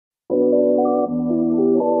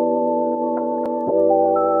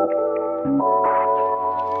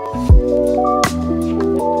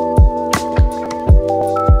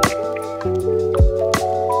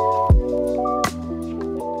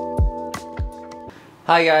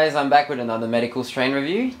Hi guys, I'm back with another medical strain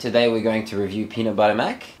review. Today we're going to review Peanut Butter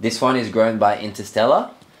M.A.C. This one is grown by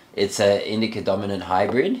Interstellar. It's an indica dominant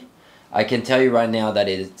hybrid. I can tell you right now that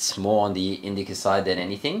it's more on the indica side than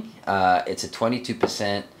anything. It's a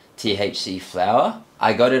 22% THC flower.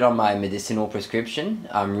 I got it on my medicinal prescription.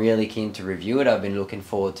 I'm really keen to review it. I've been looking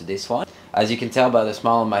forward to this one. As you can tell by the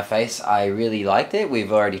smile on my face, I really liked it.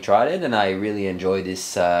 We've already tried it and I really enjoy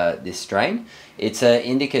this this strain. It's an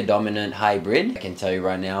indica dominant hybrid. I can tell you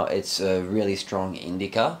right now, it's a really strong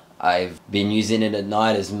indica. I've been using it at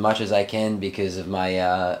night as much as I can because of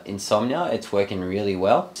my insomnia. It's working really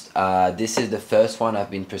well. This is the first one I've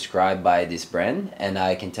been prescribed by this brand and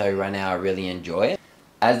I can tell you right now I really enjoy it.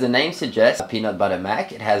 As the name suggests, Peanut Butter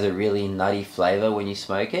M.A.C, it has a really nutty flavor when you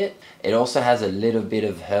smoke it. It also has a little bit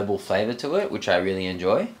of herbal flavor to it, which I really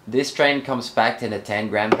enjoy. This strain comes packed in a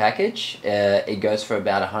 10-gram package. It goes for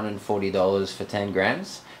about $140 for 10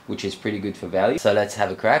 grams, which is pretty good for value. So let's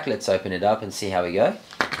have a crack. Let's open it up and see how we go.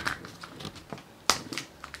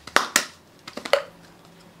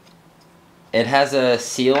 It has a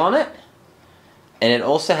seal on it, and it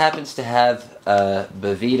also happens to have a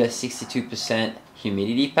Boveda 62%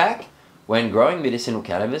 humidity pack. When growing medicinal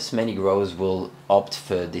cannabis, many growers will opt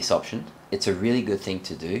for this option. It's a really good thing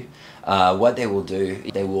to do. What they will do,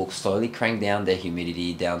 they will slowly crank down their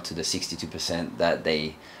humidity down to the 62% that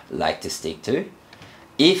they like to stick to.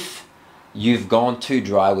 If you've gone too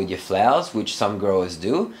dry with your flowers, which some growers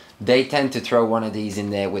do, they tend to throw one of these in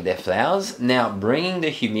there with their flowers. Now, bringing the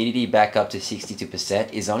humidity back up to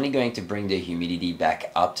 62% is only going to bring the humidity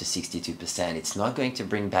back up to 62%. It's not going to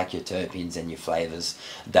bring back your terpenes and your flavors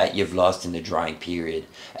that you've lost in the drying period.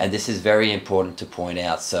 And this is very important to point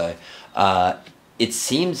out. So it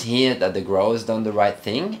seems here that the grower's done the right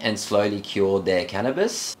thing and slowly cured their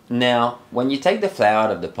cannabis. Now, when you take the flower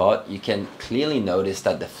out of the pot, you can clearly notice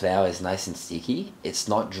that the flower is nice and sticky. It's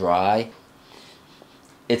not dry.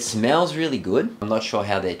 It smells really good. I'm not sure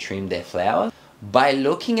how they trimmed their flower. By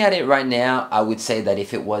looking at it right now, I would say that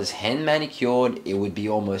if it was hand manicured, it would be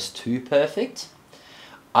almost too perfect.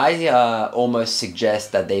 I almost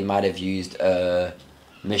suggest that they might have used a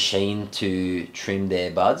machine to trim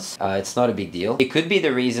their buds. It's not a big deal. It could be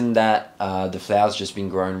the reason that the flower's just been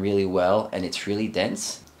grown really well and it's really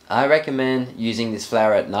dense. I recommend using this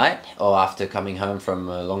flower at night or after coming home from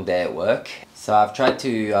a long day at work. So I've tried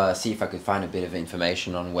to see if I could find a bit of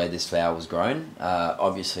information on where this flower was grown.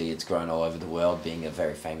 Obviously it's grown all over the world, being a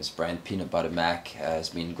very famous brand. Peanut Butter M.A.C has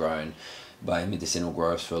been grown by medicinal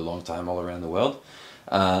growers for a long time all around the world.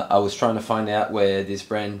 I was trying to find out where this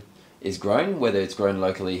brand is grown, whether it's grown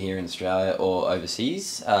locally here in Australia or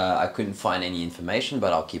overseas. I couldn't find any information,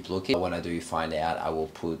 but I'll keep looking. When I do find out, I will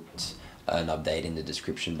put an update in the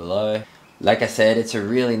description below. Like I said, it's a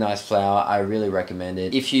really nice flower. I really recommend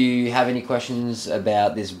it. If you have any questions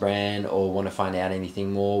about this brand or want to find out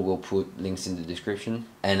anything more, we'll put links in the description.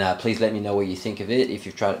 And please let me know what you think of it if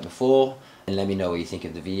you've tried it before. And let me know what you think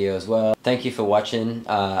of the video as well. Thank you for watching.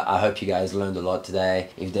 I hope you guys learned a lot today.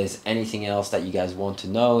 If there's anything else that you guys want to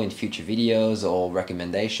know in future videos or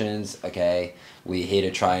recommendations, okay, we're here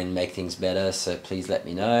to try and make things better. So please let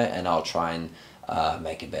me know and I'll try and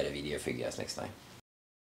make a better video for you guys next time.